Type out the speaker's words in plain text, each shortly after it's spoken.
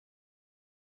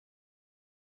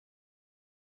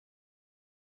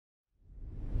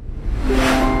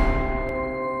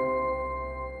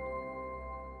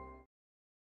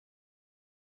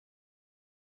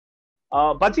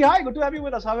Bansi, hi, good to have you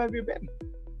with us. How have you been?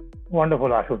 Wonderful,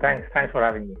 Ashu. Thanks for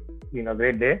having me. Been a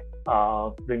great day.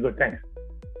 Doing good. Thanks.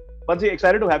 Bansi,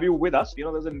 excited to have you with us.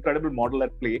 There's an incredible model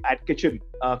at play at Kytchens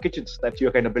that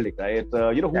you're kind of building, right?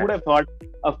 Who Yeah. would have thought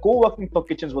co-working for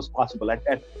kitchens was possible?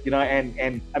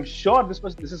 And I'm sure this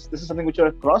is something which are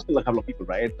across to a couple of people,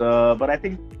 right? But I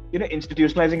think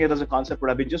institutionalizing it as a concept would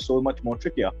have been just so much more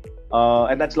trickier,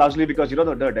 and that's largely because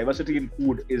the diversity in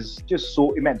food is just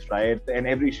so immense, right? And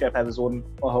every chef has his own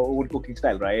cooking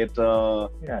style, right?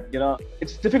 Yeah.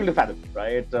 It's difficult to fathom,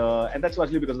 right? And that's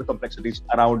largely because of the complexities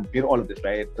around all of this,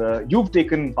 right? You've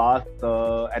taken path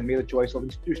and made a choice of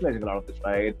institutionalizing a lot of this,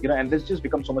 right? And this just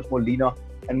becomes so much more leaner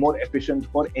and more efficient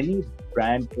for any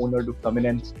brand owner to come in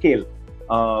and scale,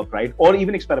 right? Or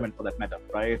even experiment for that matter,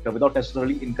 right? Without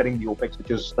necessarily incurring the OPEX,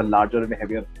 which is the larger and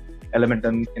heavier element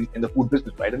in the food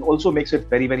business, right? And also makes it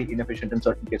very, very inefficient in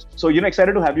certain cases. So,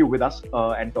 excited to have you with us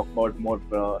and talk about more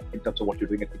in terms of what you're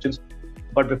doing at Kitchens.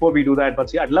 But before we do that,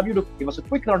 Vatsi, I'd love you to give us a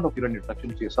quick round of your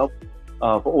introduction to yourself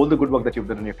for all the good work that you've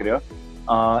done in your career.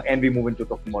 And we move into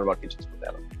talking more about Kitchens.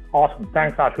 Awesome.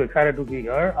 Thanks, Ashu. Excited to be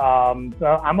here.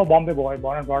 So I'm a Bombay boy,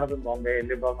 born and brought up in Bombay.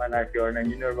 Lived all my life here. An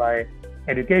engineer by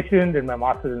education. Did my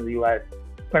master's in the US.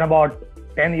 Spent about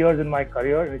 10 years in my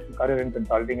career, initial career in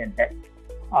consulting and tech.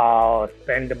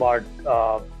 Spent about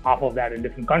half of that in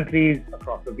different countries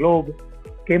across the globe.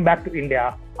 Came back to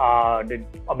India, did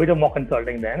a bit of more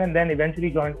consulting then, and then eventually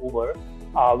joined Uber,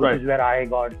 which is where I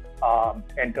got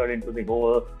entered into the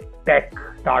whole tech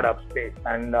startup space.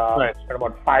 And spent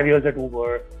about 5 years at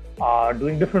Uber,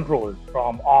 doing different roles,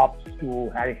 from ops to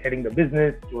heading the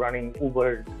business to running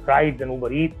Uber Rides and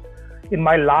Uber Eats. In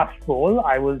my last role,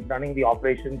 I was running the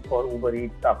operations for Uber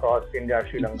Eats across India,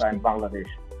 Sri Lanka, and Bangladesh.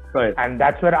 Right. And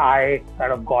that's where I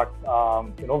kind of got,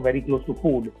 very close to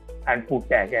food and food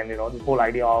tech, and this whole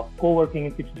idea of co-working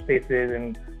in kitchen spaces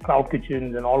and cloud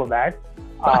kitchens and all of that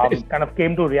kind of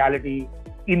came to reality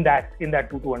in that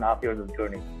 2.5 years of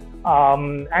journey.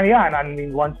 And I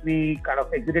mean, once we kind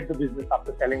of exited the business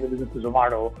after selling the business to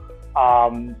Zomato,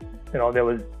 there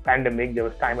was pandemic, there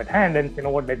was time at hand, and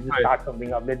let's just start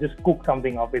something up. Let's just cook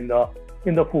something up in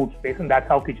the food space, and that's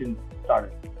how Kitchens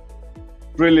started.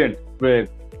 Brilliant.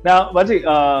 Now, Bansi,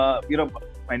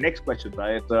 my next question,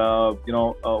 right?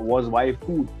 Was why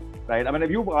food, right? I mean,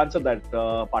 you've answered that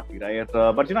partly, right?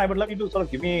 But I would love you to sort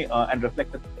of give me and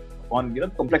reflect on the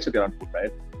complexity around food,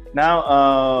 right?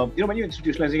 Now, when you're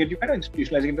institutionalizing it, you're kind of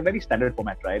institutionalizing it in a very standard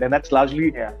format, right? And that's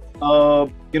largely, also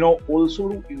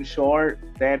to ensure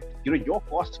that your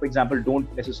costs, for example,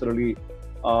 don't necessarily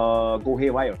go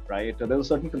haywire, right? There's a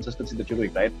certain consistency that you're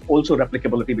doing, right? Also,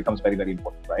 replicability becomes very, very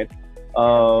important, right?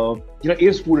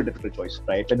 Is food a difficult choice,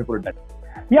 right? Let me put it that way.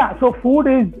 Yeah, so food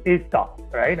is tough,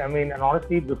 right? I mean, and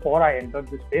honestly, before I entered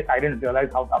this space, I didn't realize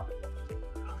how tough it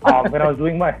was. When I was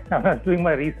doing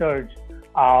my research,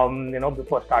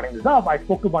 before starting this up, I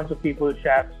spoke to a bunch of people,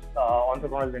 chefs,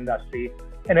 entrepreneurs in the industry,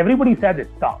 and everybody said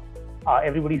it's tough.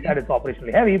 Everybody said it's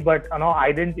operationally heavy, but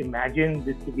I didn't imagine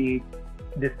this to be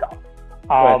this tough.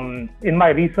 In my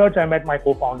research, I met my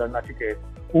co-founder, Nachiket,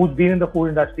 who's been in the food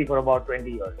industry for about 20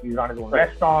 years. He's run his own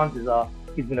restaurants,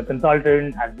 he's been a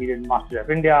consultant, has been in MasterChef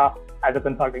India as a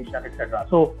consulting chef, etc.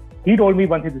 So he told me,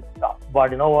 Bansi, this is tough,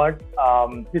 but you know what?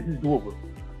 This is doable.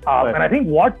 And I think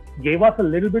what gave us a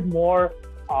little bit more,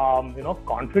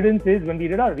 confidence is when we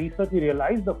did our research, we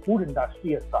realized the food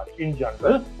industry as such, in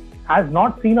general, has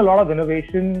not seen a lot of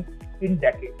innovation in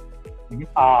decades.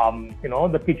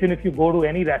 The kitchen, if you go to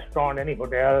any restaurant, any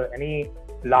hotel, any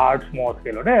large, small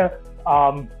scale hotel,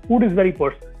 food is very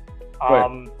personal.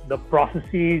 The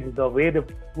processes, the way the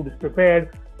food is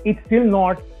prepared, it's still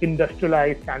not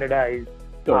industrialized, standardized.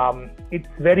 It's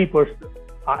very personal.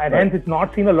 And hence it's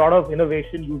not seen a lot of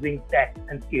innovation using tech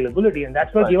and scalability. And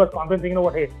that's what gave us confidence, saying,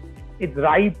 hey, it's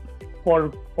ripe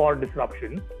for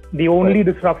disruption. The only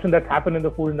disruption that's happened in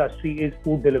the food industry is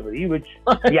food delivery, which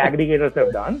the aggregators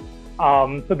have done.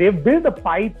 So they've built a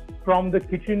pipe from the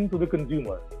kitchen to the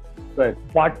consumer.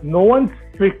 But no one's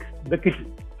fixed the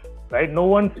kitchen, right? No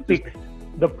one's fixed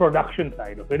the production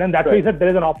side of it. And that's why he said there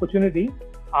is an opportunity.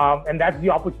 And that's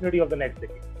the opportunity of the next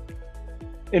decade.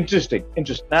 Interesting.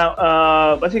 Now,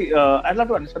 Bansi, I'd love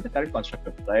to understand the current construct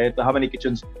of it, right? How many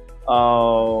kitchens,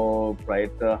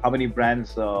 right? How many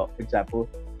brands, for example.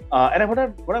 And what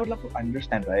I would love to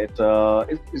understand, right,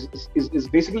 is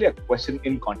basically a question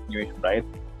in continuation, right?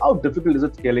 How difficult is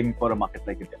it scaling for a market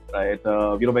like India, right?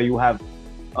 Where you have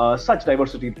such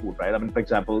diversity in food, right? I mean, for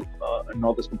example,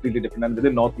 North is completely different, and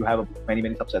within North you have many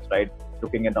subsets, right?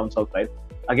 Looking at down South, right?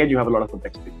 again, you have a lot of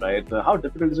complexity, right? How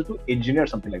difficult is it to engineer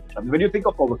something like this? I mean, when you think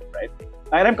of co-working, right?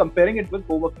 And I'm comparing it with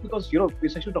co-working because, we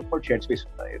essentially talk about shared space,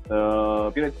 right?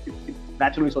 It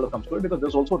naturally sort of comes to it because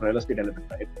there's also a real estate element,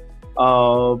 right?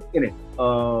 In it.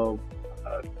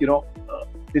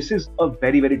 This is a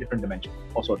very, very different dimension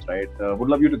of sorts, right? Would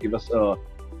love you to give us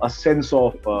a sense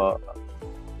of, the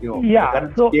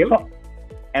scale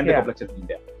and the complexity in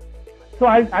there. So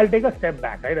I'll take a step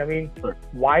back, right? I mean,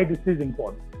 why this is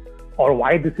important or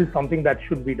why this is something that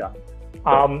should be done.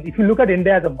 If you look at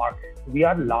India as a market, we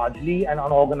are largely an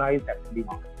unorganized F&B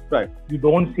market. Right. You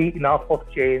don't see enough of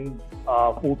chains,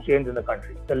 food chains in the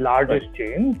country. The largest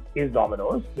chain is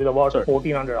Domino's with about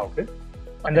 1,400 outlets.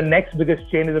 And the next biggest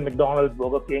chain is a McDonald's,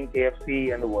 Burger King,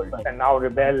 KFC, and the world. And now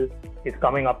Rebel is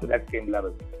coming up to that same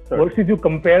level. Versus if you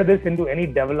compare this into any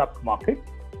developed market,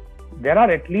 there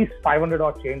are at least 500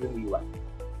 odd chains in the US.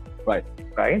 Right.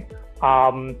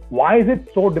 Why is it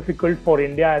so difficult for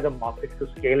India as a market to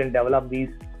scale and develop these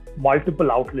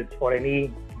multiple outlets for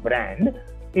any brand?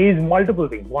 Is multiple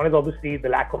things. One is obviously the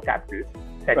lack of capital.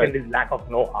 Second is lack of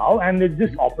know-how, and it's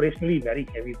just operationally very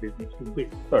heavy business to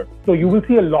build. So you will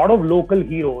see a lot of local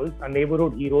heroes and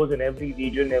neighborhood heroes in every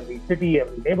region, every city,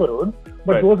 every neighborhood,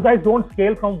 but those guys don't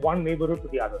scale from one neighborhood to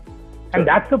the other. And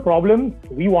that's the problem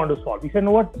we want to solve. We said, you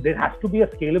know what, there has to be a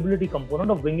scalability component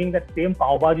of bringing that same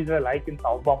pav bhaji that I like in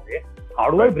South Bombay.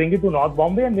 How do I bring it to North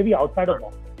Bombay and maybe outside of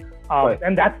Bombay?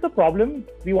 And that's the problem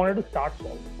we wanted to start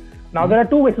solving. Now, there are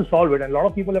two ways to solve it, and a lot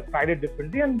of people have tried it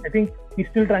differently, and I think we're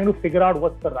still trying to figure out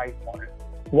what's the right model.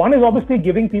 One is obviously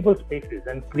giving people spaces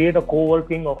and create a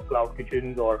co-working of cloud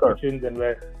kitchens or kitchens, and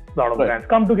where a lot of brands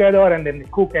come together and then they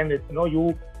cook, and it's,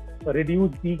 you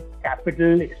reduce the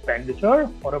capital expenditure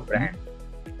for a brand.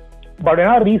 But in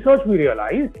our research, we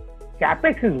realized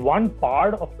CapEx is one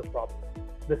part of the problem.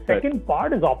 The second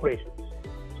part is operations.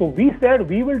 So we said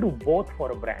we will do both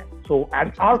for a brand. So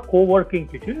at our co-working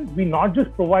kitchen, we not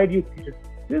just provide you kitchen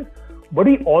spaces, but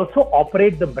we also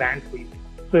operate the brand for you.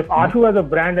 So if Ashu has a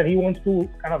brand and he wants to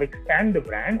kind of expand the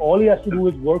brand, all he has to do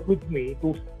is work with me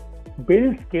to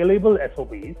build scalable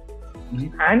SOPs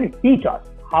and teach us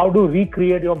how to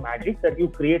recreate your magic that you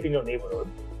create in your neighborhood.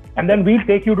 And then we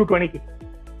take you to 20 kitchens,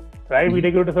 right? We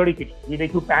take you to 30 kitchens. We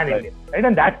take you pan-Indian, right?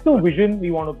 And that's the vision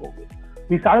we want to go with.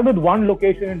 We started with one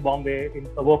location in Bombay, in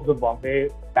suburbs of Bombay,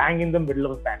 bang in the middle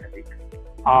of a pandemic.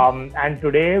 And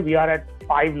today we are at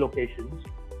 5 locations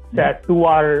that 2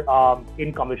 are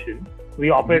in commission.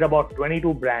 We operate about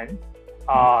 22 brands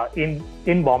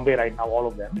in Bombay right now, all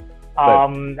of them.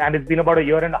 And it's been about a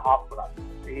year and a half for us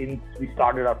since we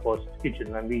started our first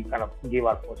kitchen and we kind of gave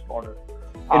our first order.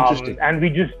 Interesting. And we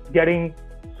just getting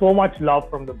so much love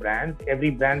from the brands. Every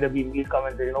brand that we meet come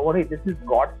and say, you know what, hey, this is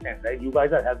godsend, right? You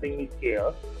guys are helping me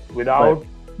scale without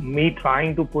me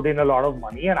trying to put in a lot of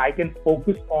money, and I can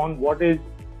focus on what is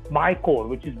my core,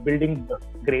 which is building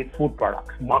great food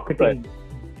products, marketing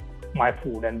my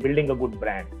food, and building a good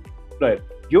brand. Right.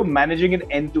 You're managing it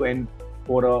end to end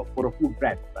for a food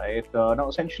brand, right? Now,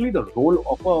 essentially, the role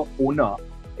of a owner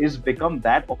is become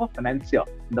that of a financier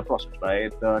in the process,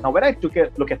 right? Now, when I took a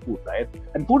look at food, right,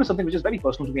 and food is something which is very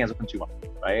personal to me as a consumer,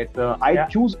 right? I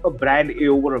choose a brand A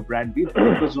over a brand B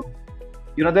because of,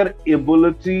 their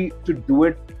ability to do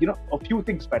it, a few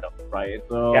things better, right?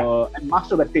 And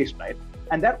master that taste, right?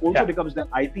 And that also becomes their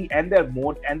IP and their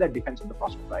moat and their defense in the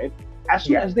process, right? As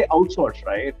soon as they outsource,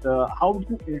 right, how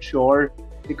do you ensure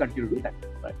they continue to do that,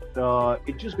 right?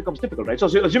 It just becomes difficult, right? So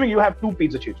assuming you have 2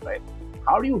 pizza chains, right?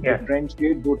 How do you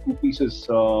differentiate those 2 pieces,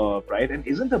 right? And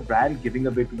isn't the brand giving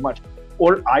away too much?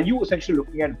 Or are you essentially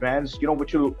looking at brands,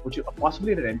 which are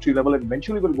possibly at an entry level and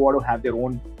eventually will go out to have their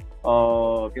own,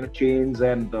 chains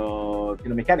and,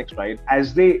 mechanics, right?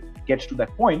 As they get to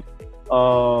that point,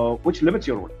 which limits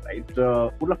your role, right?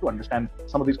 Would love to understand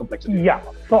some of these complexities. Yeah,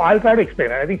 so I'll try to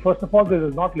explain. I think first of all, this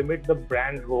does not limit the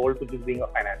brand role to just being a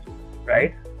financier,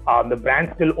 right? The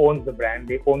brand still owns the brand.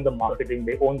 They own the marketing.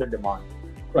 They own the demand.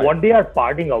 What they are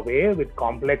parting away with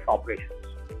complex operations.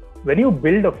 When you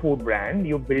build a food brand,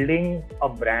 you're building a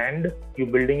brand, you're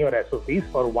building your SOPs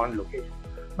for one location.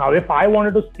 Now, if I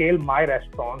wanted to scale my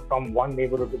restaurant from one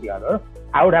neighborhood to the other,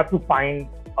 I would have to find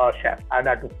a chef. I'd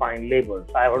have to find labels.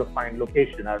 I have to find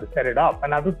location. I have to set it up,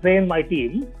 and I have to train my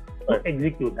team to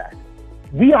execute that.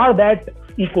 We are that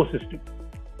ecosystem.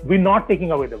 We're not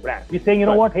taking away the brand. We're saying, you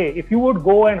know what, hey, if you would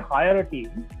go and hire a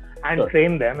team and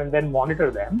train them and then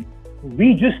monitor them,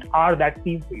 we just are that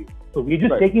team for you. So we're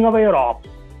just taking away your ops,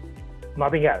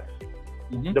 nothing else.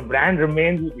 The brand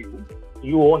remains with you.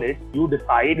 You own it. You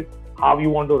decide how you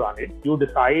want to run it. You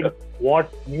decide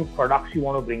what new products you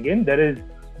want to bring in. There is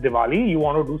Diwali, you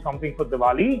want to do something for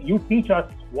Diwali, you teach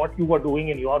us what you are doing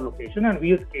in your location and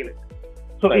we'll scale it.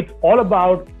 So it's all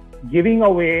about giving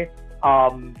away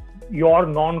your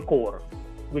non-core,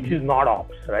 which is not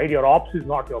ops, right? Your ops is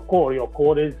not your core. Your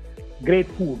core is great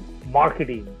food,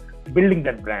 marketing, building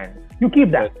that brand. You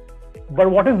keep that. But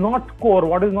what is not core,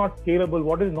 what is not scalable,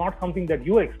 what is not something that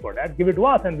you're expert at, give it to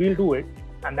us and we'll do it.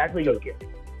 And that way you'll get.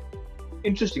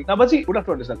 Interesting. Now, Bansi, you have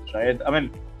to understand this, right? I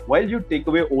mean, while you take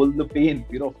away all the pain,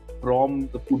 from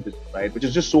the food business, right, which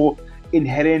is just so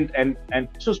inherent and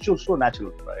so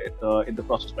natural, right, in the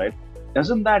process, right?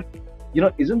 Doesn't that,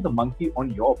 isn't the monkey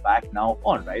on your back now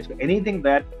on, right? So anything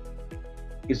that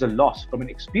is a loss from an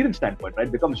experience standpoint,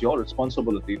 right, becomes your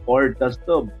responsibility, or does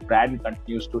the brand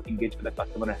continues to engage with the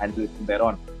customer and handle it from there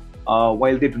on,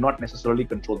 while they do not necessarily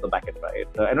control the backend, right?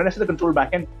 And when I say the control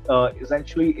backend,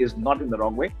 essentially is not in the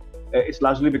wrong way. It's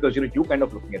largely because you kind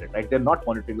of looking at it, right? They're not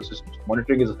monitoring the systems.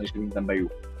 Monitoring is essentially being done by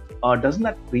you. Doesn't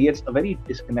that create a very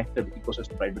disconnected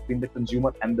ecosystem, right, between the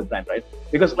consumer and the brand, right?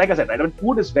 Because, like I said, right, I mean,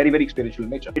 food is very, very experiential in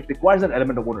nature. It requires an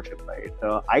element of ownership, right?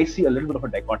 I see a little bit of a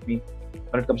dichotomy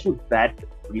when it comes to that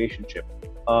relationship.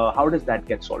 How does that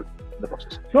get solved in the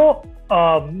process? So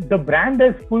the brand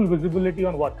has full visibility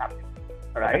on what's happening,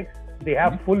 right? They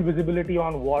have full visibility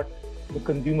on what the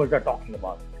consumers are talking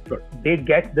about. Sure. They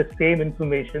get the same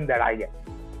information that I get.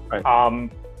 Right.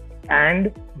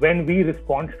 And when we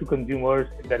respond to consumers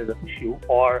if there is an issue,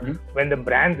 or when the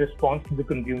brand responds to the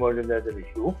consumers if there's an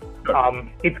issue,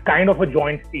 it's kind of a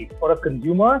joint feat. For a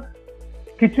consumer,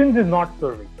 Kytchens is not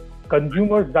serving.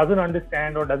 Consumers doesn't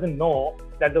understand or doesn't know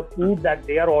that the food that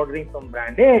they are ordering from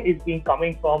brand A is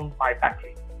coming from my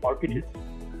factory or Kytchens.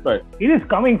 Right. It is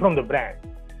coming from the brand,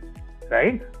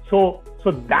 right? So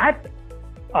that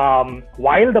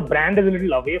while the brand is a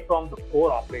little away from the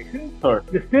core operation,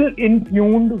 they're still in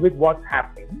tune with what's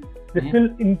happening. They're still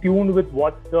in tune with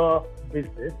what's the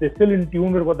business. They're still in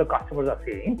tune with what the customers are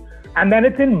saying. And then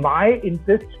it's in my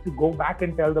interest to go back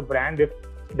and tell the brand if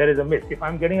there is a miss. If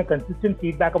I'm getting a consistent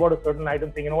feedback about a certain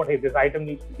item, saying, hey, this item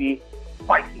needs to be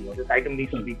spicy, or this item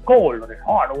needs to be cold, or it's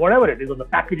hot, or whatever it is, or the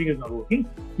packaging is not working,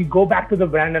 we go back to the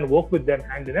brand and work with them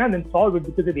hand in hand and solve it,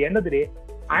 because at the end of the day,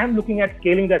 I am looking at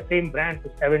scaling that same brand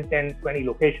to 7, 10, 20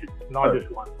 locations, not just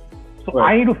one. So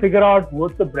I need to figure out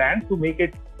what's the brand to make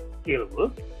it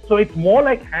scalable. So it's more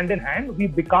like hand in hand. We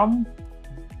become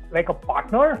like a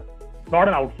partner, not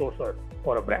an outsourcer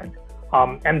for a brand.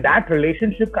 And that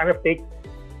relationship kind of takes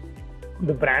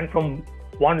the brand from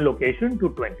one location to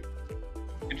 20.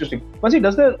 Interesting.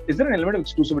 Bansi, is there an element of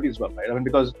exclusivity as well, right? I mean,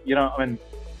 because,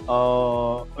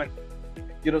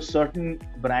 certain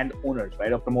brand owners,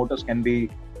 right, or promoters can be,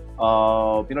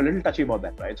 a little touchy about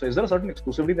that, right? So is there a certain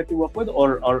exclusivity that you work with,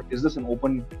 or is this an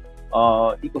open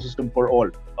ecosystem for all,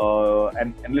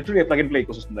 and literally a plug-and-play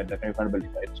ecosystem that kind of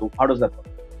building, right? So how does that work?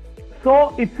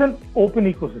 So it's an open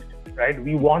ecosystem, right?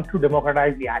 We want to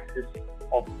democratize the access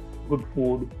of good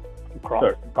food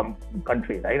across the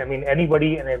country, right? I mean,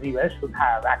 anybody and everywhere should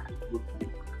have access to good food.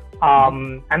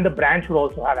 And the brand should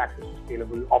also have access to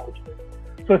scalable opportunities.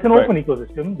 So it's an open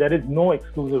ecosystem. There is no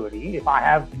exclusivity. If I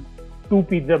have 2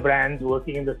 pizza brands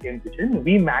working in the same kitchen,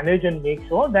 we manage and make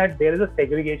sure that there is a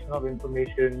segregation of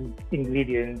information,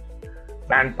 ingredients,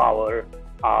 manpower,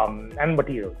 and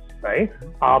materials, right?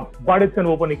 But it's an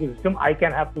open ecosystem. I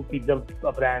can have 2 pizza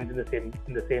brands in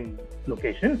the same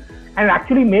location, and it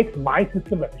actually makes my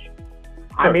system efficient.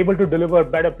 I'm able to deliver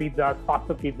better pizzas,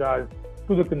 faster pizzas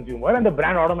to the consumer, and the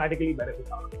brand automatically benefits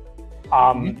out of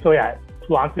it. So yeah,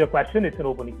 to answer your question, it's an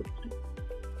open ecosystem.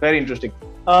 Very interesting.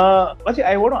 Actually,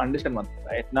 I want to understand one thing,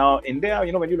 right? Now, India,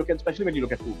 when you look at, especially when you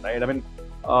look at food, right? I mean,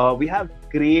 we have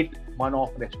great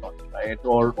one-off restaurants, right?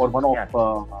 Or one-off,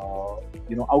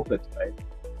 outlets, right?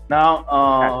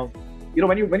 Now,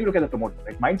 when you look at the promoter,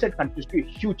 right? Mindset continues to be a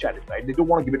huge challenge, right? They don't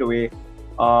want to give it away,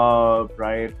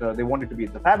 right? They want it to be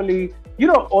in the family,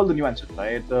 all the nuances,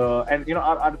 right? And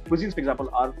our cuisines, for example,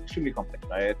 are extremely complex,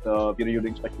 right? You're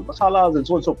doing special masalas and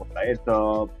so on and so forth, right?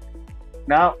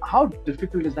 Now, how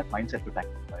difficult is that mindset to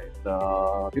tackle, right?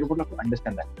 Would love to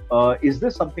understand that. Is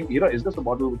this something, is this a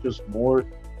model which is more,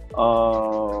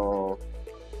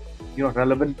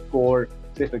 relevant for,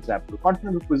 say, for example,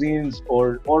 continental cuisines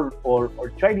or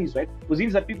Chinese, right?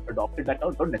 Cuisines that we've adopted that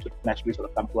don't naturally sort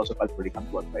of come to us or culturally come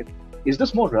to us, right? Is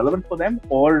this more relevant for them,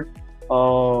 or,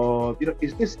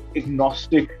 is this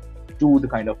agnostic to the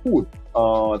kind of food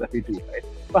that we do, right?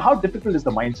 But how difficult is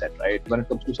the mindset, right, when it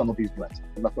comes to some of these nuances?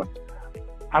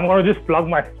 I'm going to just plug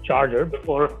my charger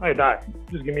before I die.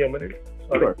 Just give me a minute.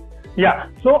 Sorry. Sure. Yeah.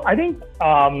 So I think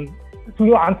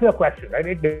to answer your question, right,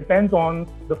 it depends on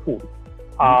the food.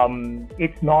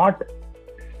 It's not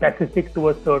specific to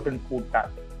a certain food type.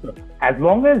 Sure. As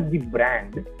long as the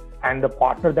brand and the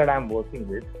partner that I'm working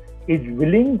with is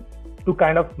willing to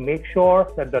kind of make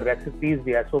sure that the recipes,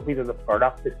 the SOPs of the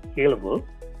product is scalable,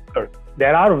 Sure.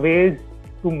 there are ways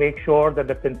to make sure that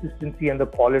the consistency and the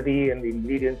quality and the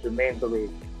ingredients remain the way.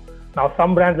 Now,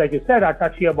 some brands, like you said, are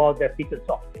touchy about their secret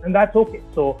sauce, and that's okay.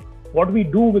 So what we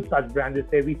do with such brands is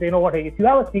we say, you know what, hey, if you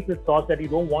have a secret sauce that you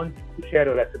don't want to share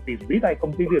your recipes with, I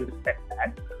completely respect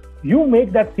that. You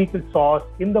make that secret sauce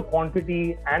in the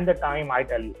quantity and the time I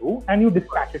tell you to, and you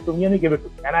dispatch it to me and you give it to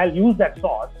me. And I'll use that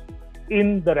sauce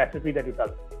in the recipe that you tell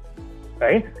me,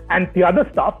 right? And the other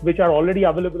stuff, which are already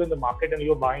available in the market, and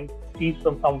you're buying cheese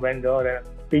from some vendor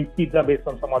and pizza based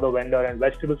on some other vendor and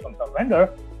vegetables from some vendor,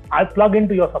 I'll plug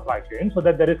into your supply chain so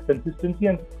that there is consistency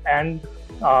and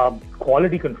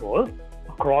quality control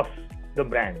across the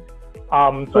brand.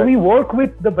 So we work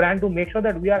with the brand to make sure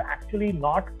that we are actually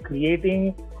not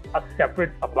creating a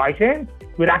separate supply chain.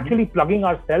 We're actually plugging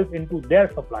ourselves into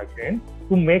their supply chain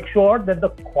to make sure that the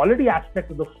quality aspect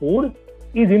of the food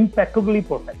is impeccably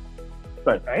perfect.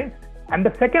 Right? And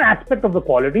the second aspect of the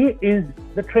quality is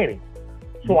the training.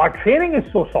 So our training is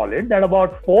so solid that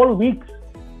about 4 weeks,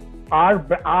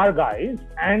 our guys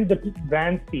and the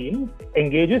brand team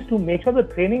engages to make sure the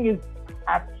training is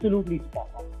absolutely spot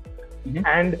on.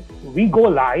 And we go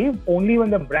live only when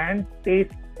the brand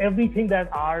tastes everything that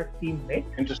our team makes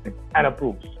and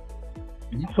approves.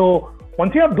 So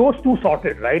once you have those two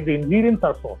sorted, right, the ingredients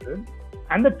are sorted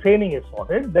and the training is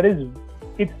sorted,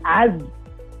 it's as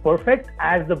perfect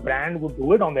as the brand would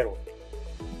do it on their own.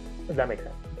 Does that make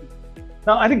sense?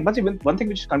 Now, I think one thing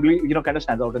which kind of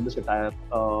stands out in this entire,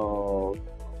 the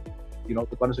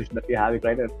conversation that we're having,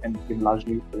 right, and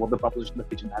largely what the proposition that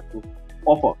Kytchens has to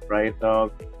offer, right,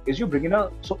 is you bring in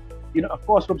of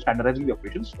course, from standardizing the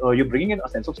operations, you're bringing in a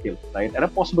sense of scale, right, and a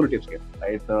possibility of scale,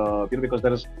 right, because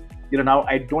there is, now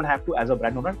I don't have to, as a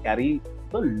brand owner, carry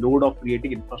the load of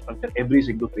creating infrastructure every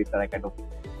single place that I kind of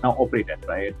now operate at,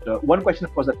 right. One question,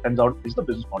 of course, that comes out is the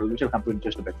business model, which I'll come to in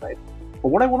just a bit, right. But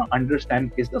what I want to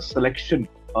understand is the selection,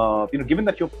 given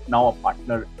that you're now a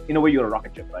partner, in a way you're a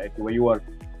rocket ship, right, where you are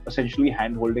essentially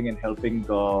hand-holding and helping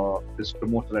this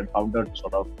promoter and founder to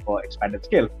sort of expand at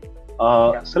scale.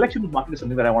 Selection of market is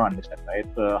something that I want to understand, right?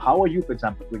 How are you, for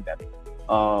example, doing that?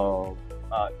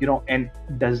 And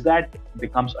does that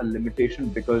becomes a limitation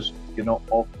because,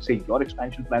 of, say, your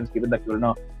expansion plans, given that you're in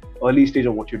a early stage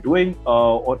of what you're doing,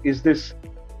 or is this,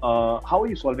 how are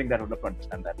you solving that? I would love to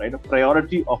understand that, right? A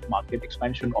priority of market,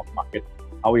 expansion of market,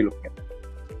 how are you looking at that?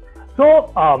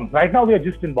 So right now we are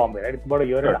just in Bombay, right? It's about a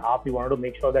year and a half. We wanted to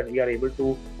make sure that we are able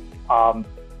to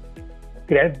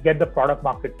get the product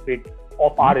market fit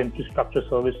of our infrastructure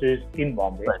services in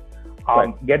Bombay,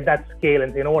 get that scale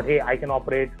and say, you know what, hey, I can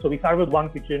operate. So we started with one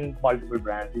kitchen, multiple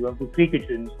brands. We went to 3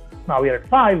 kitchens. Now we are at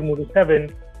 5, moved to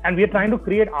 7. And we are trying to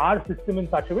create our system in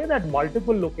such a way that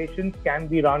multiple locations can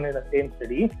be run in the same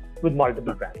city with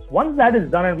multiple brands. Once that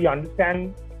is done and we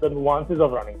understand the nuances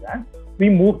of running that, we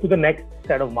move to the next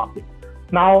set of markets.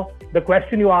 Now, the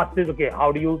question you asked is, okay,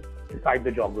 how do you decide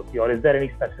the geography, or is there any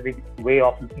specific way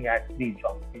of looking at these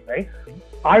geographies, right?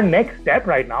 Our next step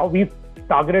right now, we've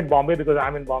targeted Bombay because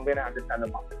I'm in Bombay and I understand the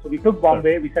market. So we took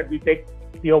Bombay, we said we take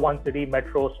tier 1 city,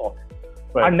 metro, sort.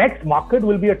 Our next market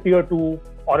will be a tier 2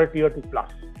 or a tier 2 plus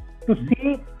to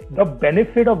see the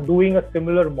benefit of doing a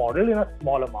similar model in a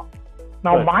smaller market.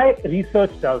 Now, my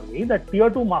research tells me that tier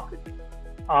 2 markets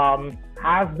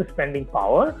have the spending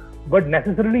power, but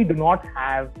necessarily do not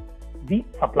have the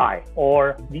supply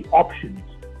or the options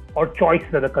or choice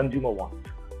that the consumer wants.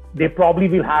 They probably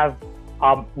will have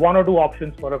 1 or 2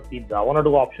 options for a pizza, 1 or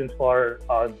 2 options for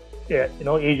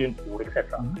Asian food,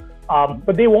 etc.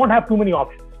 But they won't have too many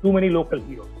options, too many local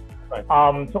heroes.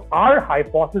 So our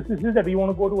hypothesis is that we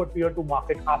want to go to a tier 2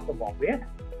 market after Bombay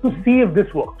to see if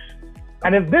this works.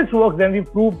 And if this works, then we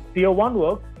prove tier 1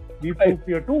 works, we prove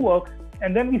tier 2 works,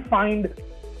 and then we find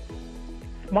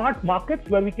smart markets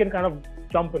where we can kind of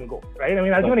jump and go, right? I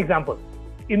mean, I'll give an example.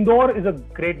 Indore is a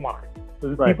great market.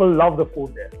 So people love the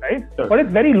food there, right? But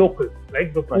it's very local,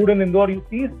 right? The food in Indore you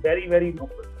see is very, very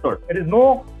local. There is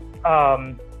no,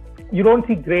 you don't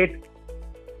see great,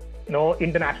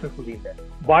 international cuisine there.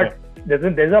 But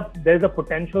there's a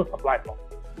potential supply problem.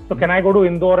 So can I go to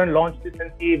Indore and launch this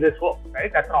and see if this works,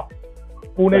 right? That's an option.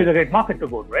 Pune is a great market to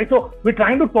go to, right? So we're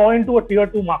trying to tour into a tier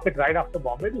 2 market right after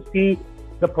Bombay to see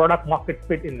the product market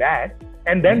fit in that,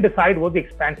 and then decide what the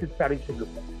expansion strategy should look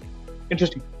like.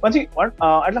 Interesting. Bansi,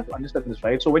 I'd like to understand this,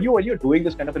 right? So when you're doing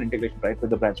this kind of an integration, right, with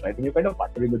the brands, right, and you're kind of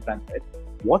partnering with brands, right,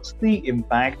 what's the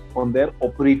impact on their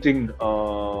operating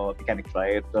mechanics,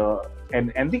 right,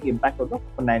 and the impact of the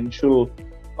financial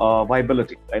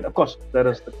viability, right? Of course, there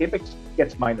is the capex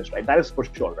gets minus, right? That is for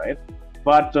sure, right?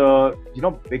 But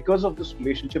because of this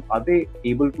relationship, are they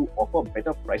able to offer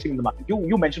better pricing in the market?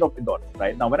 You mentioned of Indore,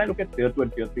 right? Now, when I look at tier 2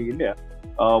 and tier 3 India,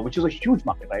 which is a huge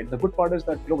market, right? The good part is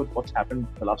that with what's happened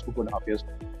in the last 2.5 years,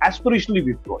 aspirationally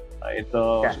we've grown, right?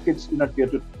 So kids in a tier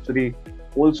 2 city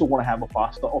also want to have a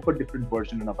faster, offer different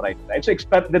version in a variety, right? So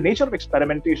the nature of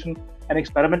experimentation and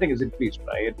experimenting is increased,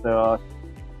 right?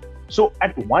 So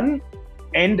at one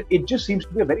end, it just seems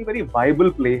to be a very, very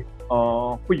viable play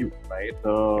for you, right?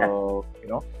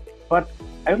 But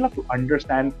I would love to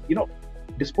understand,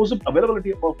 disposable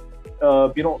availability of,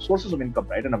 sources of income,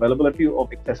 right? And availability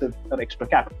of excessive or extra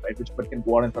capital, right? Which one can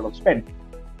go out and sort of spend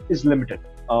is limited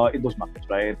in those markets,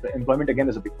 right? The employment again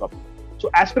is a big problem. So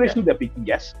aspirationally, they're peaking,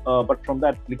 yes, but from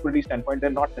that liquidity standpoint,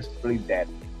 they're not necessarily there.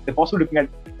 They're possibly looking at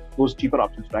those cheaper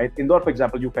options, right? Indore, for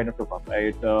example, you kind of took up,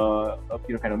 right?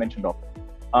 Kind of mentioned of.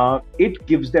 It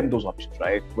gives them those options,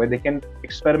 right? Where they can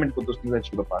experiment with those things at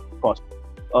cheaper cost.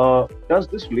 Does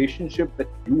this relationship that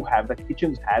you have, that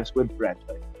Kytchens has with brands,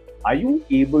 right? Are you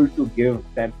able to give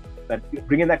that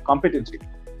bring in that competency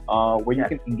where you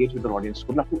can engage with the audience?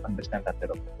 Would love to understand that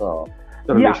better.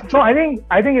 So I think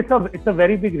it's a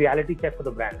very big reality check for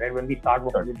the brand, right? When we start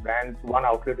working with brands, one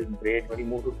outlet is great. When we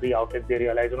move to 3 outlets, they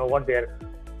realize, their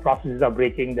processes are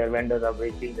breaking, their vendors are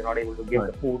breaking, they're not able to give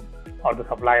the food or the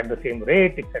supply at the same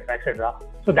rate, etc., etc.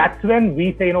 So that's when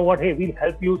we say, hey, we'll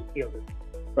help you scale this.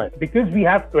 Right. Because we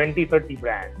have 20, 30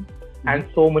 brands and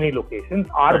so many locations,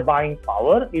 our buying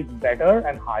power is better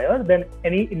and higher than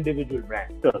any individual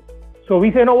brand. Sure. So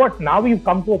we say, now we've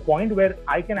come to a point where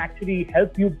I can actually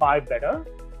help you buy better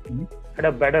at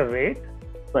a better rate,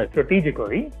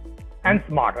 strategically and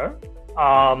smarter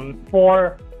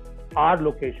for our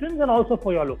locations and also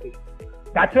for your location.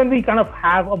 That's when we kind of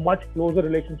have a much closer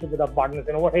relationship with our partners.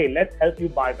 Hey, let's help you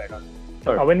buy better.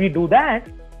 Sure. Now, when we do that,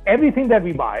 everything that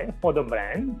we buy for the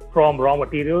brand, from raw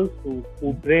materials to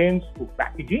food grains to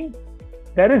packaging,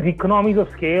 there is economies of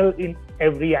scale in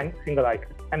every single item.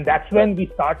 And that's when we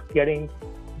start getting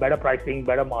better pricing,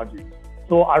 better margins.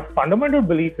 So our fundamental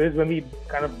belief is when we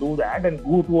kind of do that and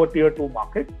go to a tier 2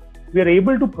 market, we are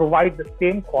able to provide the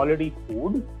same quality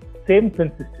food, same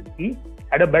consistency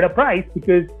at a better price,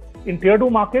 because in tier 2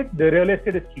 market, the real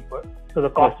estate is cheaper. So the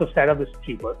cost of setup is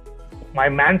cheaper. My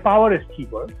manpower is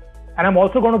cheaper. And I'm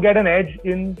also going to get an edge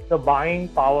in the buying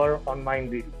power on my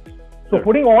ingredients. So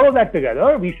putting all of that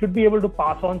together, we should be able to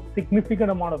pass on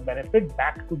significant amount of benefit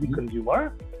back to the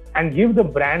consumer and give the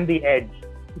brand the edge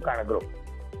to kind of grow.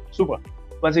 Super.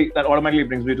 Bansi, that automatically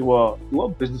brings me to a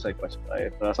business side question,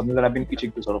 right? Something that I've been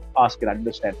teaching to sort of ask and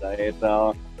understand, right?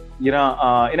 In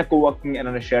a co-working and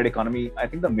in a shared economy, I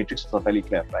think the matrices are fairly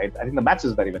clear, right? I think the maths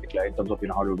is very, very clear in terms of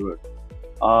how to do it.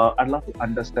 I'd love to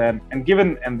understand, and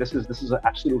this is an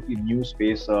absolutely new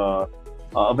space,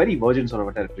 a very virgin sort of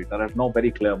a territory. There are no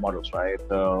very clear models, right?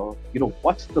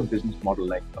 What's the business model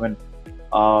like? I mean,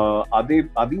 are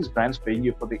these brands paying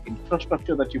you for the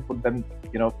infrastructure that you put them,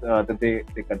 that they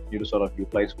continue to sort of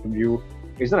utilize from you?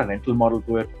 Is there a rental model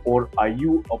to it, or are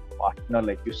you a partner,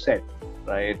 like you said,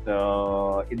 right?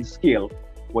 In scale,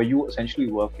 were you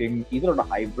essentially working either on a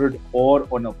hybrid or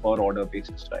on a per order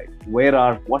basis, right?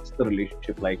 What's the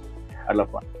relationship like? I'd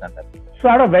love to understand that. So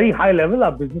at a very high level,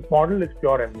 our business model is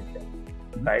pure revenue share,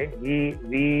 right?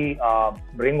 We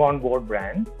bring on board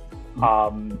brands.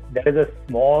 There is a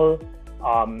small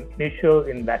initial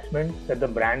investment that the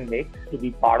brand makes to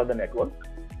be part of the network,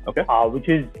 which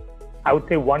is, I would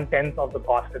say, 1/10 of the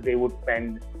cost that they would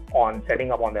spend on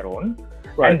setting up on their own.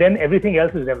 Right. And then everything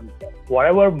else is revenue share.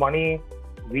 Whatever money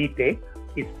we take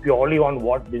is purely on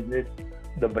what business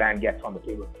the brand gets on the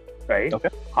table, right?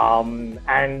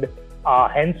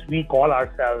 Hence we call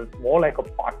ourselves more like a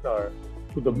partner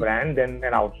to the brand than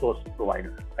an outsourced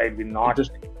provider, right? We're not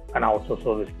just an outsourced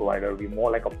service provider. We're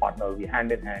more like a partner. We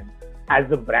hand in hand. As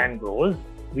the brand grows,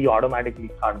 we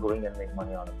automatically start growing and make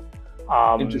money on it.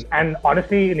 And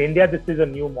honestly, in India, this is a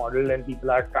new model and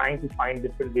people are trying to find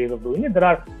different ways of doing it. There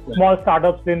are small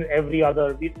startups in every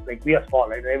other, we are small,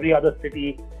 right? Every other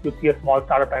city, you see a small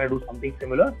startup trying to do something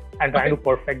similar and trying to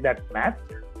perfect that math.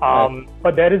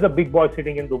 But there is a big boy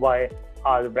sitting in Dubai,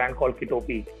 the brand called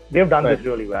Kytchens. They've done this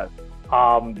really well.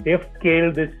 They've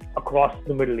scaled this across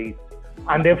the Middle East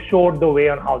and they've showed the way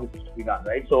on how this is to be done,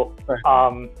 right? So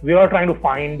we are trying to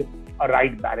find a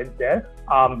right balance there.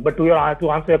 But to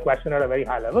answer your question at a very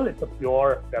high level, it's a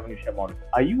pure revenue share model.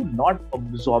 Are you not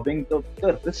absorbing the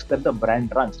risk that the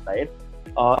brand runs, right?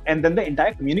 and then the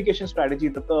entire communication strategy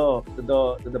that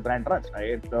the brand runs,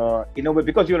 right? In a way,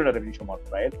 because you're in a revenue show model,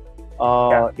 right?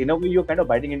 In a way, you're kind of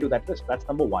biting into that risk. That's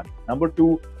number one. Number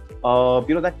two,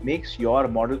 that makes your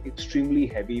model extremely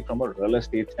heavy from a real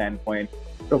estate standpoint,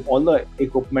 from all the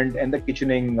equipment and the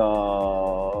kitchening,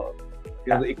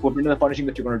 the equipment and the furnishing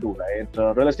that you're going to do,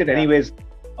 right? Real estate, anyways.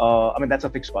 I mean, that's a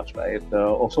fixed cost, right?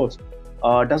 Of sorts.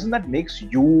 Doesn't that makes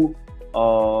you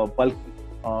bulky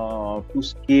to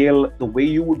scale the way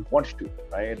you would want to,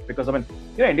 right? Because I mean,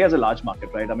 India is a large market,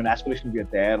 right? I mean, aspirations we are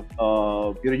there.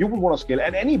 You would want to scale,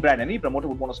 and any brand, any promoter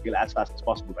would want to scale as fast as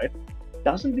possible, right?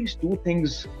 Doesn't these two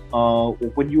things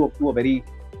open you up to a very,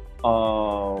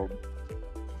 a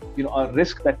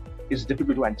risk that is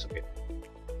difficult to anticipate?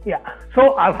 Yeah.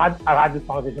 So I've had this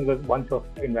conversation with a bunch of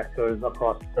investors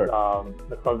across the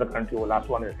country over the last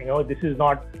 1 year. This is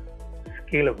not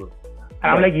scalable.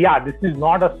 And I'm like, this is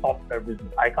not a software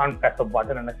business. I can't press a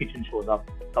button and a kitchen shows up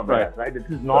somewhere, right? This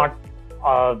is not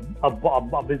a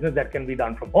business that can be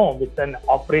done from home. It's an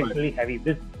operationally heavy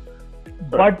business.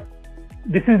 But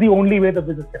this is the only way the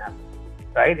business can happen,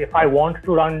 right? If I want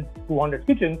to run 200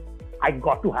 kitchens, I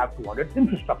got to have 200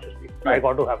 infrastructure space. I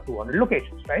got to have 200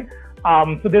 locations, right?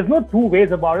 So there's no two ways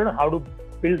about it on how to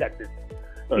build that business.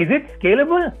 Is it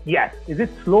scalable? Yes. Is it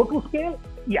slow to scale?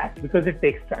 Yes, because it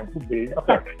takes time to build a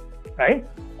factory, right?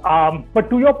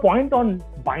 But to your point on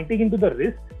biting into the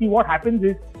risk, see what happens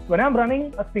is when I'm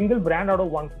running a single brand out of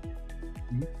one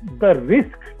kitchen, the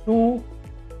risk to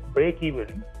break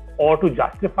even or to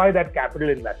justify that capital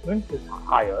investment is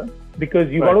higher,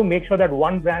 because you got to make sure that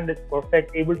one brand is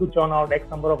perfect, able to churn out X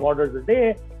number of orders a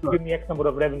day, give me X number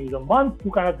of revenues a month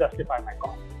to kind of justify my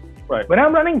cost. Right. When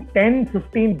I'm running 10,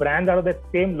 15 brands out of that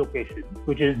same location,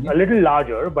 which is a little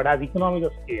larger but has economies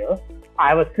of scale, I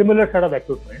have a similar set of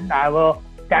equipment, I have a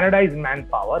standardized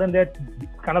manpower, and they're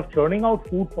kind of churning out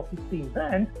food for 15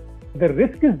 brands, the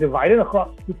risk is divided across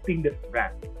 15 different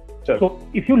brands. So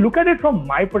if you look at it from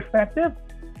my perspective,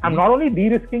 I'm not only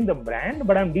de-risking the brand,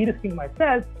 but I'm de-risking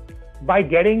myself by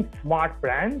getting smart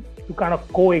brands to kind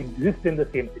of coexist in the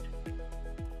same kitchen.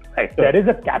 Right. There is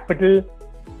a capital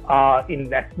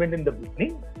investment in the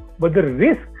beginning, but the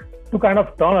risk to kind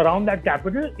of turn around that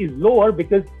capital is lower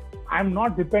because I'm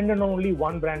not dependent on only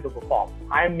one brand to perform.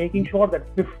 I'm making sure that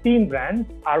 15 brands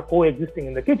are coexisting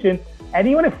in the kitchen, and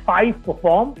even if 5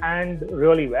 perform and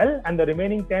really well, and the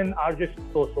remaining 10 are just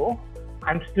so-so,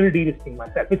 I'm still de-risking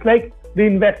myself. It's like the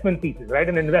investment thesis, right?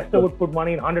 An investor would put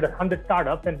money in 100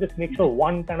 startups and just make sure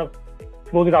one kind of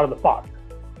throws it out of the park.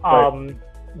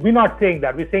 We're not saying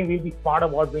that. We're saying we'll be smart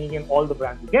about bringing in all the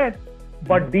brands we get,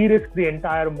 but de-risk the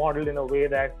entire model in a way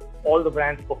that all the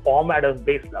brands perform at a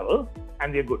base level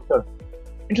and we're good.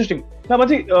 Interesting. Now,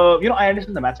 Bansi, I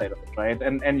understand the math side of it, right? The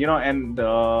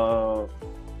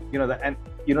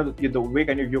way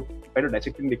you're kind of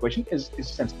dissecting the equation is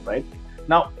sensible, right?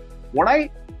 Now, what I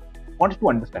wanted to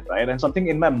understand, right, and something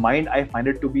in my mind I find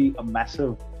it to be a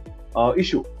massive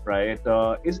issue, right,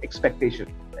 is expectation.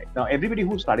 Right? Now, everybody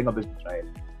who's starting a business, right,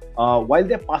 while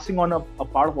they're passing on a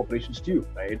part of operations to you,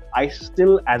 right, I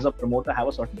still, as a promoter, have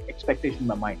a certain expectation in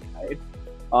my mind,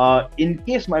 right? In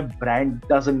case my brand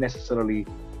doesn't necessarily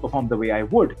perform the way I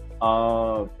would,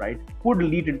 right, could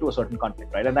lead into a certain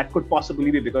conflict, right? And that could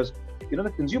possibly be because, the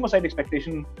consumer side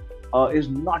expectation is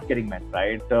not getting met,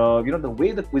 right? The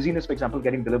way the cuisine is, for example,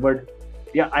 getting delivered,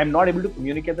 I'm not able to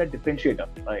communicate that differentiator,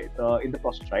 right, in the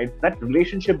process, right? That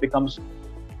relationship becomes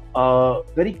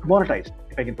very commoditized,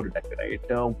 if I can put it that way,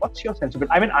 right? What's your sense of it?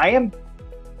 I mean,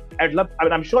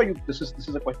 I'm sure this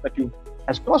is a question that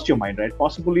has crossed your mind, right?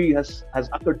 Possibly has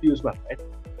occurred to you as well, right?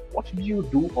 What should you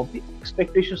do of the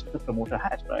expectations that the promoter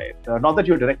has, right? Not that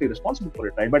you're directly responsible for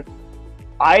it, right? But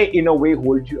I, in a way,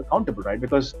 hold you accountable, right?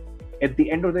 Because at the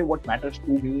end of the day, what matters to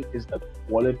me is the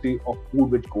quality of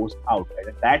food which goes out, right?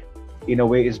 And that, in a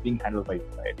way, is being handled by you,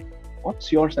 right?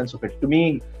 What's your sense of it? To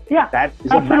me, that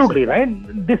is absolutely right.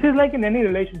 This is like in any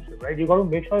relationship, right? You got to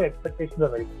make sure expectations are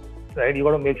very clear, right? You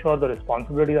got to make sure the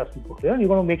responsibilities are super clear. You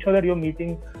got to make sure that you're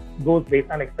meeting those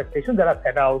baseline expectations that are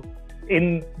set out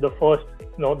in the first,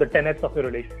 the tenets of your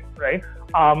relationship, right?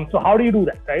 So how do you do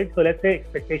that, right? So let's say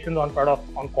expectations on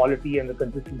quality and the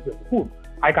consistency of the food.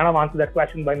 I kind of answer that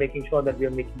question by making sure that we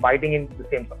are biting into the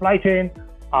same supply chain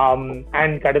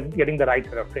and kind of getting the right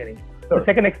set of training. Sure. The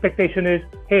second expectation is,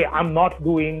 hey, I'm not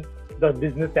doing the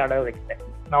business that I was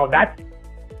expecting. Now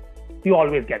you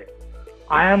always get it.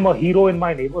 I am a hero in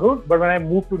my neighborhood, but when I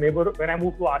move to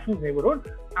Ashu's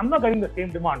neighborhood, I'm not getting the same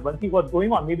demand. Bansi, what's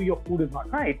going on? Maybe your food is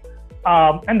not right.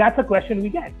 And that's a question we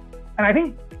get. And I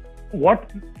think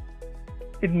what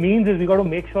it means is we got to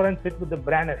make sure and sit with the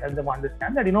brand and help them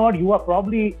understand that, you are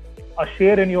probably a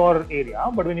share in your area,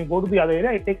 but when you go to the other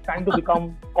area, it takes time to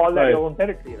become called Right. your own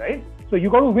territory, right? So you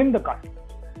got to win the customers.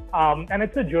 And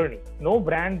it's a journey. No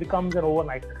brand becomes an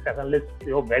overnight success unless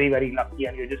you're very, very lucky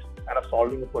and you're just kind of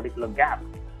solving a particular gap.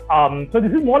 So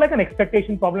this is more like an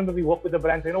expectation problem that we work with the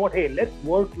brands. You know what? Hey, let's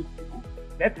work with you.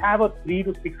 Let's have a 3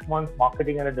 to 6 month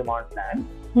marketing and a demand plan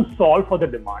to solve for the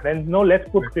demand. And let's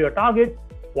put clear targets,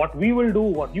 what we will do,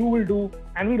 what you will do,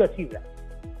 and we'll achieve that.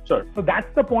 Sure. So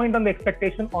that's the point on the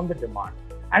expectation on the demand.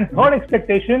 And third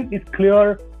expectation is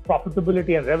clear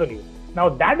profitability and revenue. Now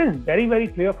that is very, very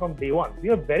clear from day one. We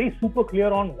are very super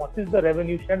clear on what is the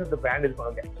revenue share that the brand is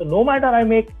going to get. So no matter I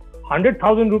make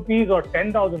 100,000 rupees or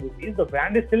 10,000 rupees, the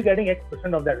brand is still getting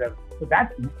X% of that revenue. So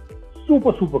that's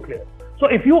super, super clear. So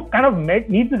if you kind of meet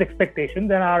these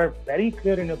expectations and are very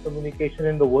clear in your communication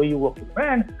and the way you work with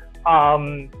brand,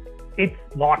 it's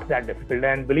not that difficult.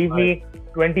 And believe me,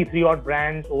 23 odd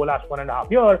brands over the last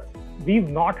 1.5 years, we've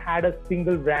not had a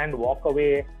single brand walk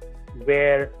away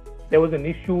where there was an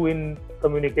issue in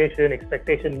communication,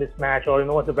 expectation mismatch, or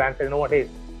what the brand said, hey,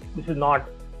 this is not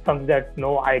something that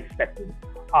I expected.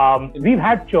 We've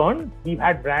had churn. We've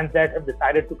had brands that have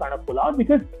decided to kind of pull out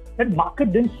because that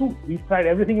market didn't suit. We've tried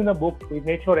everything in the book. We've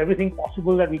made sure everything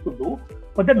possible that we could do,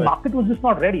 but that market was just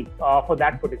not ready for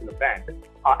that particular brand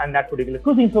and that particular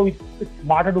cuisine. So it's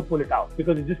smarter to pull it out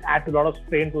because it just adds a lot of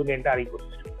strain to the entire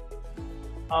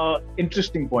ecosystem.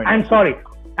 Interesting point. And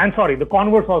sorry, the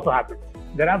converse also happened.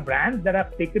 There are brands that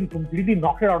have completely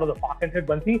knocked it out of the park and said,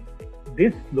 Bansi,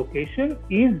 this location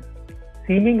is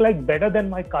seeming like better than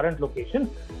my current location.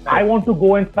 I want to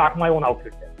go and start my own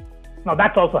outlet there. Now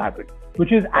that's also happened,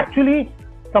 which is actually,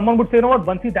 someone would say,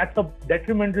 Bansi, that's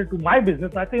detrimental to my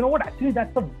business. I say, actually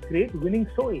that's a great winning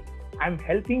story. I'm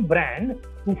helping brands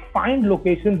to find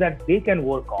locations that they can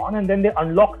work on, and then they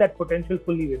unlock that potential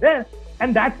fully with them.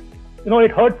 And that's,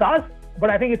 it hurts us, but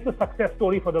I think it's a success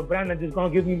story for the brand, and it's going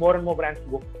to give me more and more brands to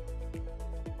go.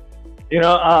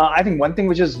 I think one thing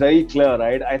which is very clear,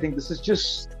 right? I think this is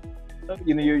just,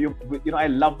 I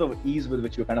love the ease with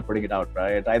which you're kind of putting it out,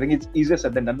 right? I think it's easier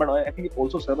said than done, but I think it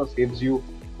also saves you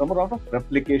some amount of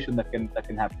replication that can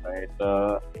happen, right?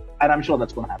 And I'm sure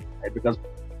that's going to happen, right? Because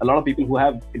a lot of people who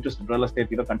have interest in real estate,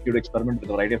 continue to experiment with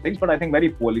a variety of things, but I think very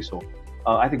poorly so.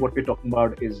 I think what we're talking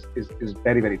about is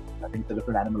very, very, I think it's a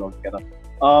different animal altogether.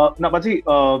 Now, Bansi,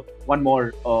 one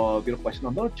more, question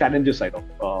on the challenges side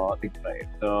of things, right?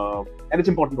 And it's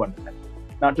important to understand.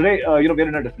 Now, today, we're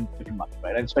in a different market,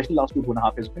 right? And especially last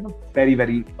 2.5 years, been a very,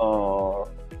 very, from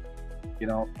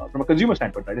a consumer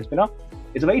standpoint, right?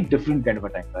 It's a very different kind of a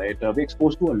time, right? We're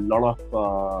exposed to a lot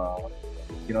of,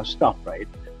 stuff, right?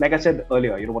 Like I said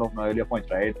earlier, one of my earlier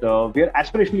points, right? We're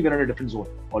aspirationally, we're in a different zone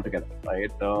altogether, right?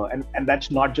 And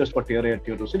that's not just for tier A and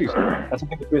tier 2 cities. That's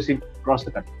something that we're seeing across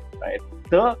the country, right?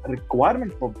 The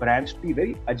requirement for brands to be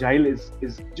very agile is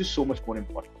just so much more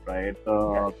important, right?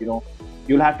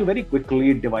 You'll have to very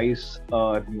quickly devise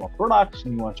newer products,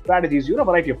 newer strategies, a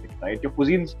variety of things, right? Your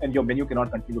cuisines and your menu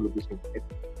cannot continue to look the same,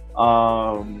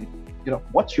 right?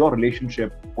 What's your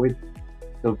relationship with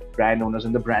the brand owners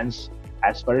and the brands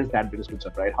as far as that bit is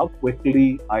concerned, right? How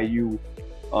quickly are you,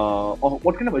 or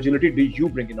what kind of agility do you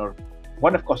bring in? Or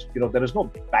one, of course, there is no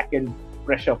back-end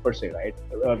pressure per se, right?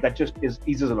 That just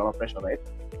eases a lot of pressure, right?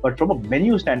 But from a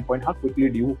menu standpoint, how quickly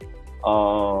do you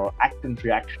act and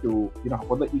react to,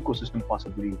 what the ecosystem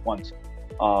possibly wants,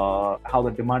 how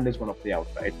the demand is going to play out,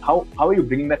 right? How are you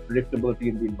bringing that predictability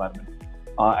in the environment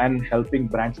and helping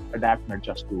brands adapt and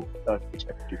adjust to the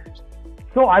expectations?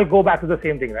 So I go back to the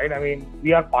same thing, right? I mean,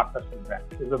 we are partners with brands.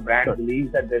 If the brand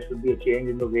believes that there should be a change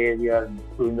in the way we are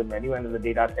doing the menu, and the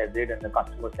data says it and the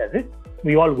customer says it,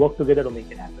 we all work together to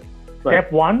make it happen. Right.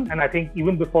 Step one, and I think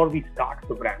even before we start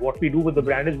the brand, what we do with the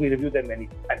brand is we review their menu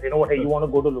and say, hey, you want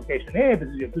to go to location? Hey, this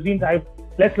is your cuisine type.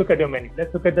 Let's look at your menu.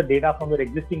 Let's look at the data from your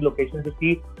existing locations to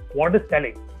see what is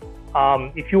selling.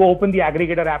 If you open the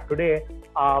aggregator app today,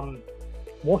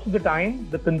 most of the time,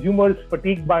 the consumer is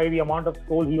fatigued by the amount of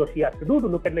scroll he or she has to do to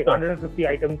look at 150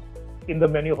 items in the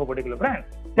menu of a particular brand.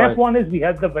 Step one is we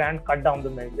help the brand cut down the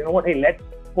menu. Hey, let's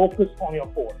focus on your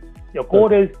core. Your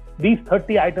core is these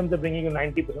 30 items are bringing you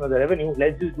 90% of the revenue.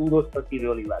 Let's just do those 30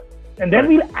 really well. And then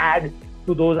we'll add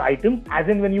to those items as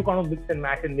in when you kind of mix and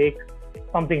match and make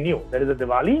something new. There is a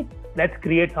Diwali, let's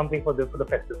create something for the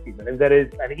festive season. If there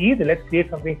is an Eid, let's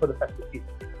create something for the festive season.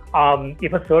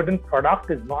 If a certain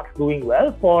product is not doing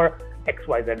well for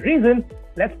XYZ reason,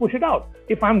 let's push it out.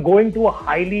 If I'm going to a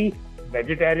highly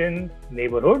vegetarian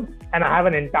neighborhood and I have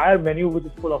an entire menu which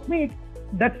is full of meat,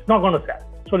 that's not going to sell.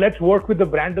 So let's work with the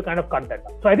brand to kind of cut that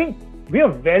down. So I think we are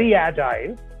very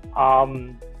agile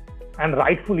and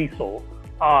rightfully so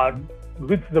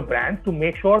with the brands to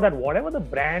make sure that whatever the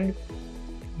brand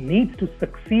needs to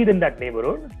succeed in that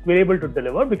neighborhood, we're able to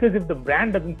deliver. Because if the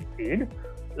brand doesn't succeed,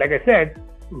 like I said,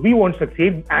 we won't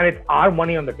succeed, and it's our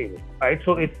money on the table, right?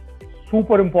 So it's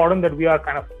super important that we are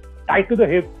kind of tied to the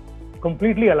hip,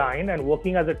 completely aligned, and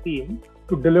working as a team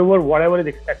to deliver whatever is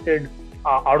expected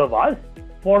out of us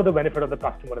for the benefit of the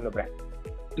customer and the brand.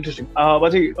 Interesting.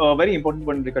 Bansi, very important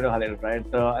point Ricardo highlighted, right?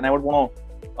 And I would want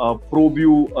to probe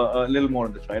you a little more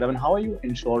on this, right? I mean, how are you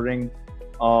ensuring,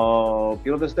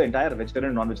 this the entire vegetarian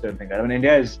and non-vegetarian thing, right? I mean,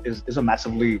 India is a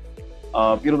massively,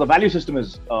 the value system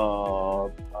is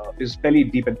fairly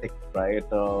deep and thick, right?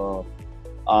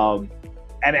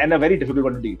 And a very difficult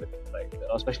one to deal with, right?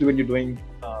 Especially when you're doing,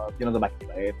 the back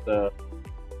end, right?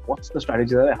 What's the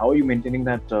strategy there? How are you maintaining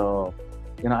that,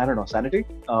 I don't know, sanity,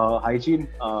 hygiene?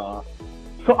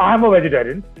 So I'm a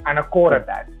vegetarian and a core at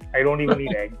that. I don't even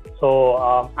eat eggs. So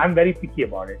I'm very picky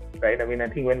about it, right? I mean, I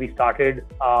think when we started,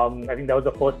 I think that was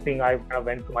the first thing I kind of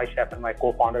went to my chef and my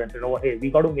co-founder and said, oh, hey, we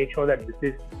got to make sure that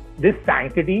this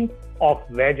sanctity of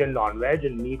veg and non-veg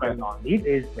and meat and non-meat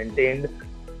is maintained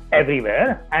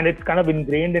everywhere. And it's kind of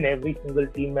ingrained in every single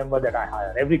team member that I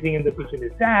hire. Everything in the kitchen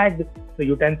is tagged, the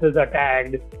utensils are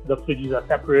tagged, the fridges are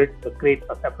separate, the crates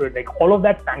are separate, like all of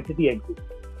that sanctity exists.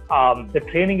 The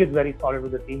training is very solid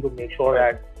with the team to make sure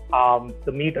that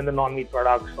the meat and the non-meat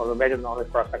products or the veg and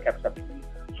non-veg products are kept separately.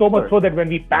 So much so that when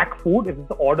we pack food, if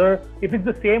it's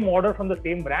the same order from the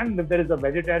same brand, if there is a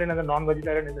vegetarian and a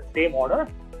non-vegetarian in the same order,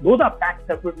 those are packed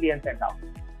separately and sent out.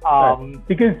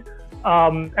 Because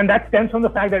and that stems from the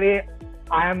fact that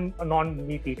I am a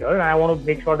non-meat eater and I want to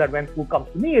make sure that when food comes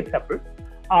to me, it's separate.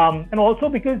 And also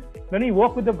because when we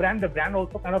work with the brand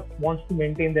also kind of wants to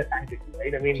maintain their sanctity,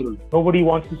 right? I mean, nobody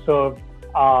wants to serve,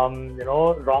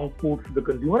 wrong food to the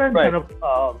consumer and kind of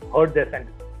hurt their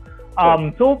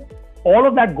sentiment. So all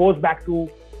of that goes back to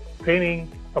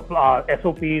training,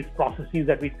 SOPs, processes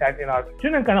that we set in our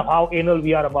kitchen and kind of how anal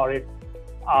we are about it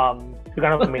to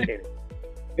kind of maintain it.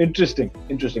 Interesting.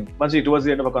 Bansi, towards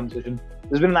the end of our conversation,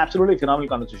 this has been an absolutely phenomenal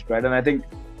conversation, right? And I think,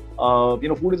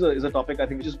 food is a topic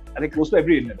which is close to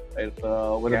every Indian, right?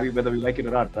 Whether we like it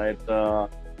or not, right?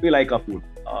 We like our food.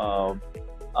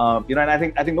 And I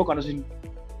think no conversation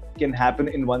can happen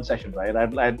in one session, right?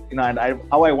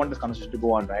 How I want this conversation to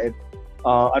go on, right?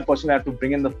 Unfortunately, I have to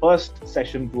bring in the first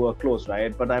session to a close,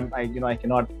 right? But I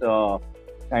cannot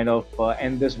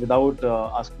end this without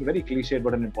asking a very cliched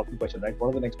but an important question, right? What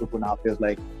are the next 2.5 years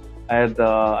like?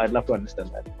 I'd love to understand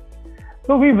that.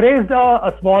 So we've raised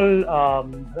a small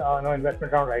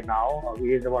investment round right now.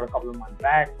 We raised about a couple of months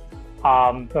back.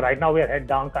 So right now we are head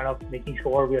down, kind of making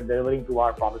sure we are delivering to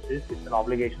our promises. It's an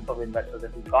obligation for the investors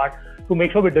that we've got to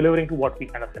make sure we're delivering to what we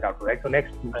kind of set out to, right? So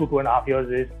next 2.5 years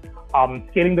is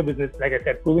scaling the business, like I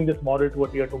said, proving this model to a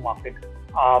tier 2 market,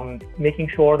 making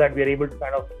sure that we are able to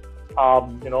kind of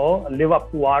live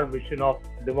up to our vision of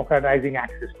democratizing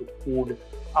access to food,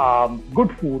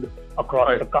 good food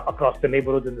across the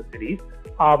neighborhoods in the cities,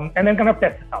 and then kind of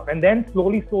test this out, and then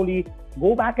slowly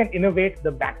go back and innovate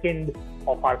the back end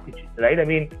of our kitchen, right? I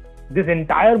mean, this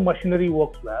entire machinery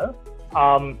works well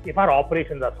if our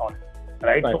operations are solid,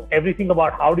 right? So everything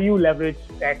about how do you leverage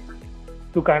tech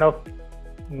to kind of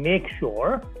make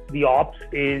sure the ops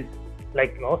is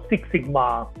like Six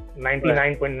Sigma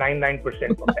 99.99%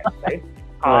 perfect, right?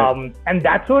 And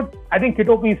that's what I think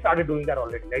Kytchens started doing that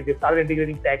already. Like they started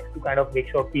integrating tech to kind of make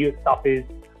sure stuff is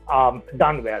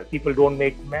done well. People don't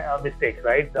make mistakes,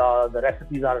 right? The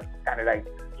recipes are standardized.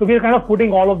 So we're kind of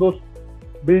putting all of those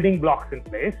building blocks in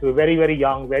place. We're very, very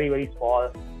young, very, very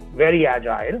small, very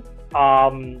agile.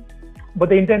 But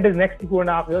the intent is next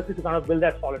 2.5 years is to kind of build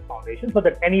that solid foundation so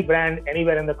that any brand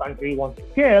anywhere in the country wants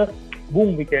to scale,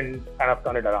 boom, we can kind of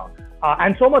turn it around.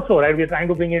 And so much so, right? We're trying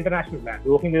to bring international brands.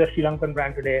 We're working with a Sri Lankan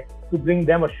brand today to bring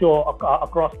them a show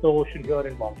across the ocean here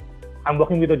in Bombay. I'm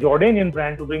working with a Jordanian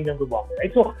brand to bring them to Bombay,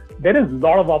 right? So there is a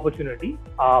lot of opportunity.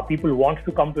 People want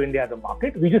to come to India as a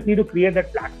market. We just need to create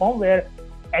that platform where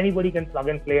anybody can plug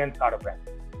and play and start a brand.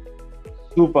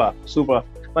 Super.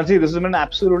 Bansi, this has been an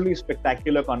absolutely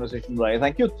spectacular conversation, right?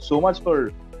 Thank you so much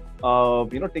for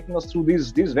taking us through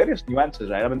these various nuances,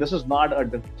 right? I mean, this is not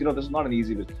an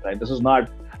easy business, right? This is not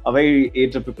a very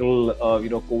atypical,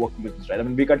 co-working business, right? I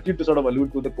mean, we continue to sort of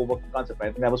allude to the co-working concept, right?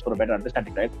 I think that was for a better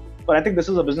understanding, right? But I think this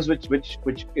is a business which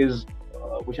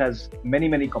has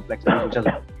many complexities,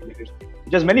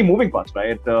 which has many moving parts,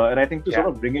 right? And I think to sort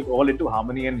of bring it all into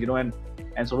harmony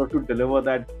and sort of to deliver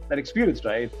that experience,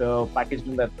 right? Packaged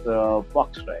in that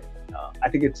box, right? I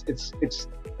think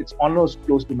it's almost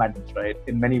close to madness, right?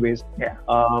 In many ways. Yeah.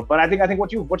 But I think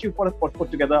what you've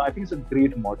put together, I think it's a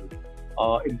great model.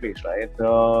 in place, right?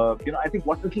 I think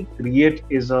what we can create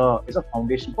is a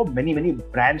foundation for many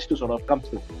brands to sort of come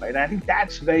through, right? And I think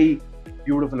that's very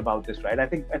beautiful about this, right? I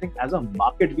think as a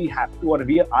market we have to, or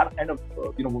we are kind of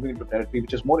moving into territory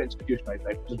which is more institutionalized,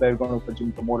 right? Which is where we're going to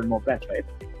consume for more and more brands, right?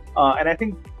 And I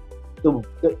think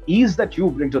the ease that you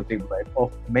bring to the table, right,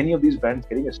 of many of these brands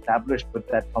getting established with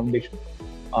that foundation,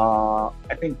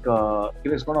 I think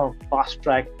it's going to fast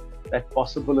track that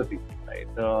possibility, right?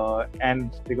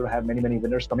 And we're going to have many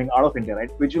winners coming out of India,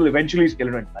 right? Which will eventually scale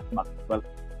into international market as well.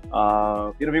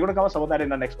 We're going to cover some of that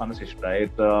in our next conversation, right?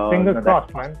 Fingers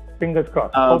crossed, man. Fingers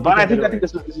crossed. But I think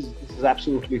this is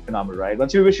absolutely phenomenal, right?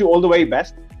 Once we wish you all the very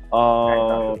best.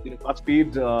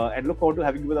 Godspeed, and look forward to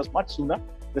having you with us much sooner.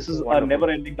 This is a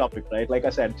never-ending topic, right? Like I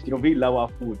said, we love our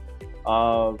food,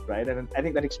 right? And I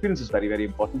think that experience is very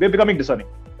important. We're becoming discerning.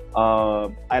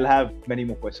 I'll have many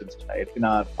more questions, right, in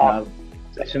our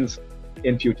sessions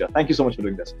in future. Thank you so much for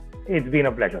doing this. It's been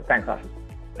a pleasure. Thanks, Ashu.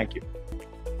 Thank you.